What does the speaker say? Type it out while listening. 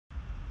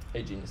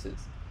Hey geniuses,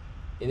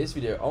 in this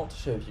video I want to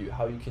show you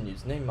how you can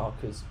use name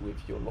markers with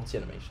your Lottie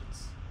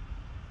animations.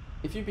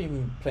 If you've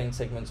been playing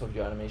segments of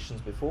your animations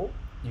before,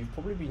 you've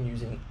probably been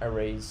using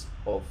arrays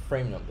of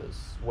frame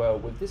numbers. Well,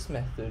 with this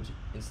method,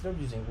 instead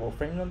of using raw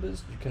frame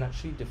numbers, you can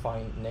actually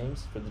define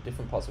names for the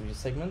different parts of your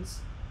segments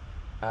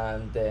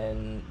and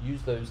then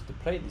use those to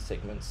play these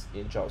segments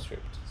in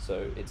JavaScript.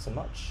 So it's a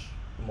much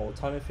more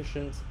time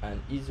efficient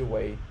and easier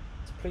way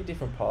to play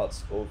different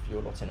parts of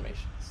your Lottie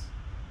animations.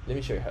 Let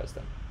me show you how it's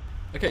done.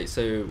 Okay,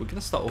 so we're going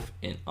to start off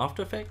in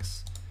After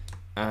Effects,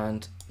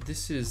 and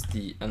this is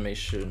the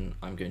animation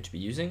I'm going to be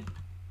using.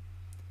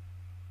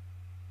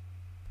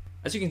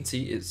 As you can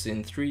see, it's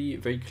in three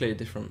very clear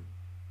different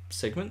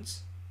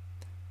segments.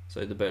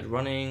 So the bird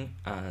running,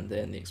 and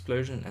then the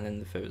explosion, and then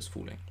the feathers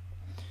falling.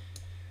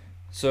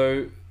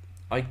 So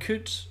I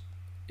could,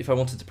 if I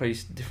wanted to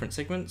place different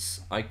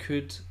segments, I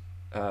could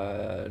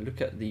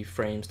look at the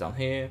frames down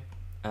here,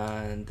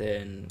 and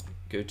then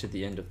go to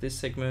the end of this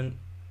segment,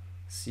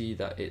 see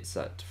that it's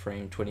at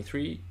frame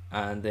 23,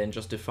 and then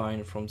just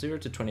define from 0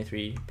 to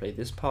 23, play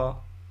this part,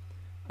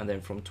 and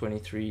then from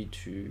 23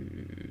 to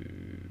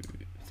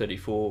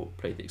 34,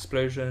 play the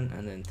explosion,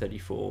 and then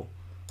 34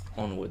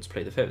 onwards,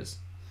 play the feathers.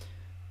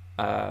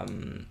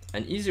 An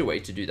easier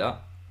way to do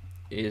that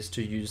is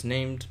to use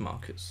named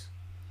markers.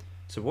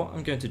 So what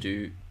I'm going to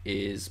do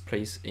is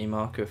place a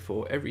marker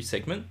for every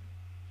segment.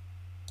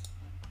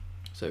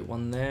 So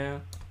one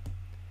there,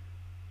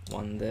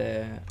 and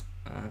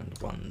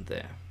one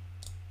there.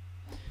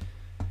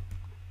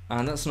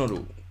 And that's not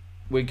all.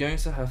 We're going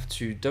to have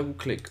to double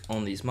click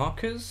on these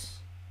markers,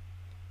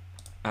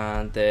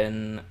 and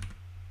then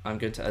I'm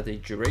going to add a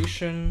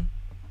duration.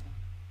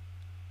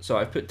 So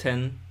I've put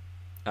 10,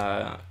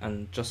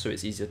 and just so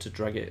it's easier to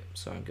drag it,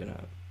 so I'm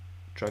gonna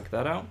drag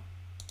that out.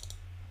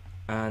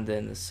 And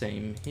then the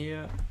same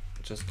here,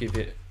 just give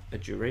it a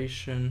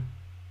duration.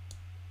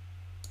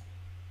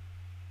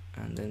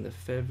 And then the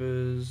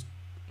feathers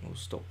will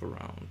stop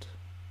around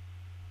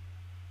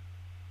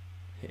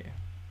here.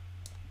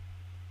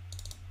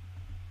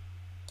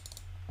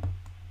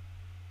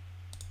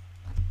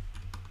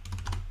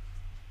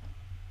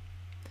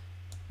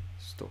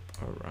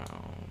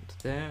 Around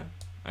there.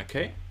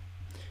 Okay,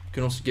 you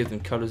can also give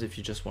them colors if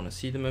you just want to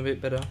see them a bit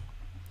better,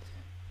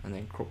 and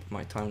then crop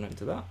my timeline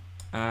to that.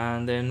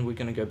 And then we're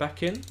going to go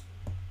back in,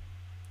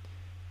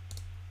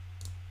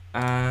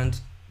 and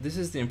this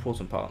is the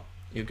important part.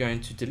 You're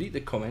going to delete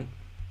the comment,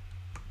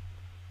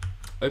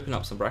 open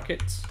up some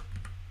brackets,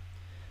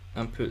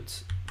 and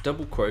put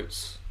double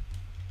quotes,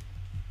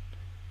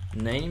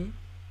 name,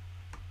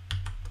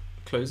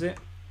 close it,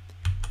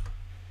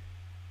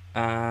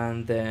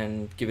 and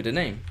then give it a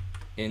name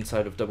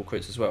inside of double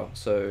quotes as well.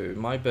 So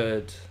my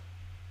bird,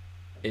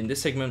 in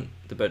this segment,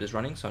 the bird is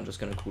running, so I'm just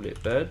going to call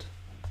it bird,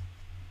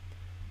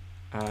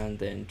 and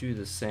then do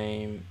the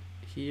same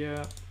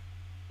here.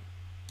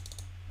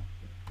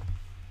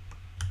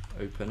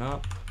 Open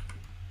up,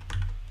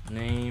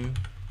 name,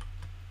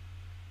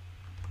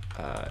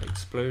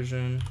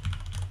 explosion,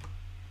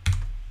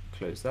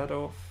 close that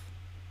off.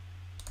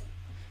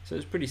 So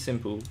it's pretty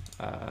simple,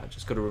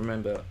 just got to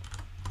remember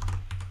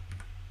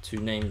to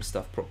name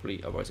stuff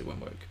properly, otherwise it won't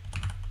work,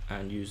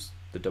 and use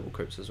the double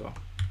quotes as well.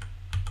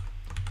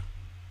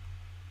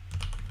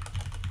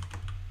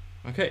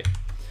 Okay,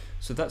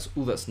 so that's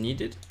all that's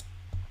needed.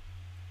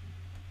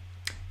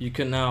 You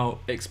can now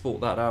export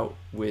that out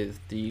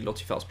with the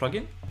Lottie Files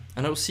plugin,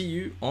 and I'll see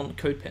you on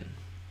CodePen.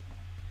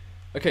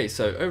 Okay,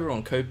 so over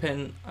on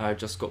CodePen, I've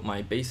just got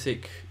my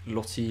basic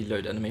Lottie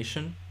load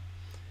animation,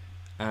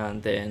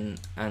 and then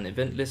an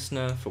event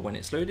listener for when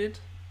it's loaded.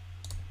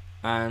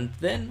 And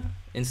then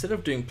instead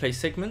of doing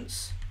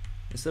playSegments,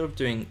 instead of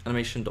doing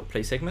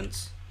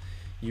animation.playSegments,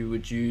 you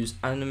would use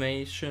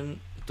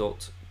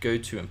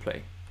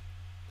animation.goToAndPlay,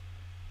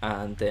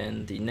 and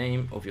then the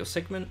name of your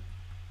segment,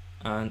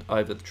 and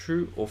either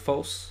true or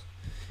false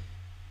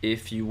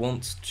if you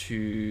want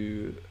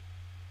to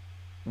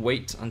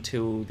wait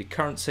until the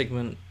current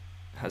segment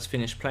has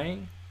finished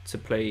playing to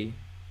play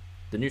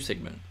the new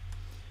segment.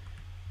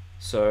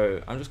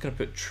 So I'm just going to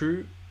put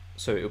true,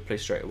 so it will play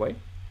straight away.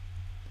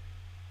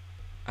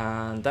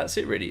 And that's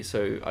it really.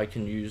 So I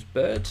can use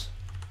bird,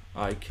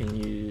 I can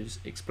use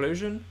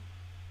explosion,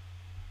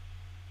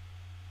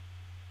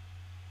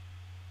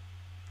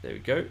 there we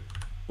go,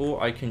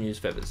 or I can use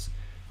feathers.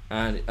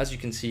 And as you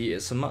can see,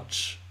 it's a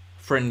much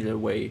friendlier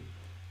way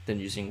than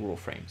using raw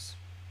frames,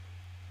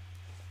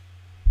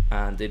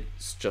 and it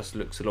just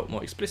looks a lot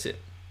more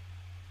explicit.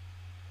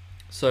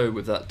 So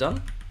with that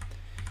done,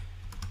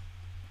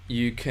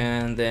 you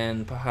can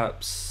then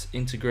perhaps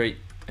integrate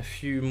a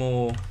few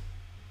more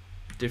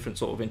different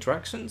sort of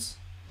interactions.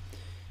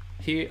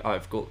 Here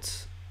I've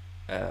got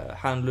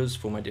handlers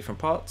for my different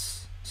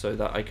parts, so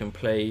that I can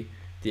play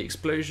the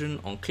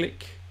explosion on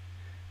click,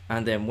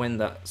 and then when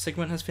that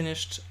segment has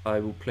finished, I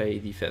will play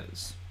the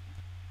feathers.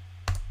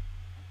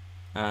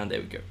 And there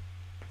we go.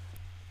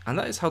 And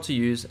that is how to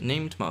use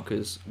named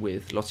markers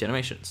with Lottie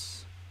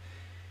animations.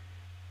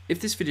 If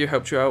this video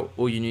helped you out,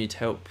 or you need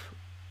help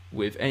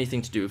with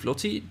anything to do with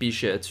Lottie, be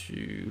sure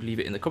to leave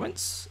it in the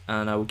comments,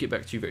 and I will get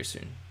back to you very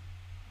soon.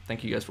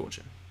 Thank you guys for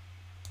watching.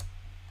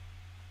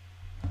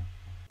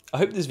 I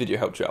hope this video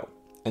helped you out,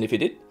 and if it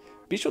did,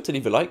 be sure to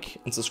leave a like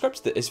and subscribe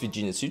to the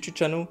SVGenius YouTube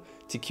channel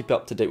to keep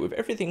up to date with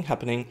everything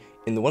happening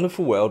in the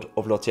wonderful world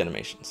of Lottie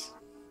animations.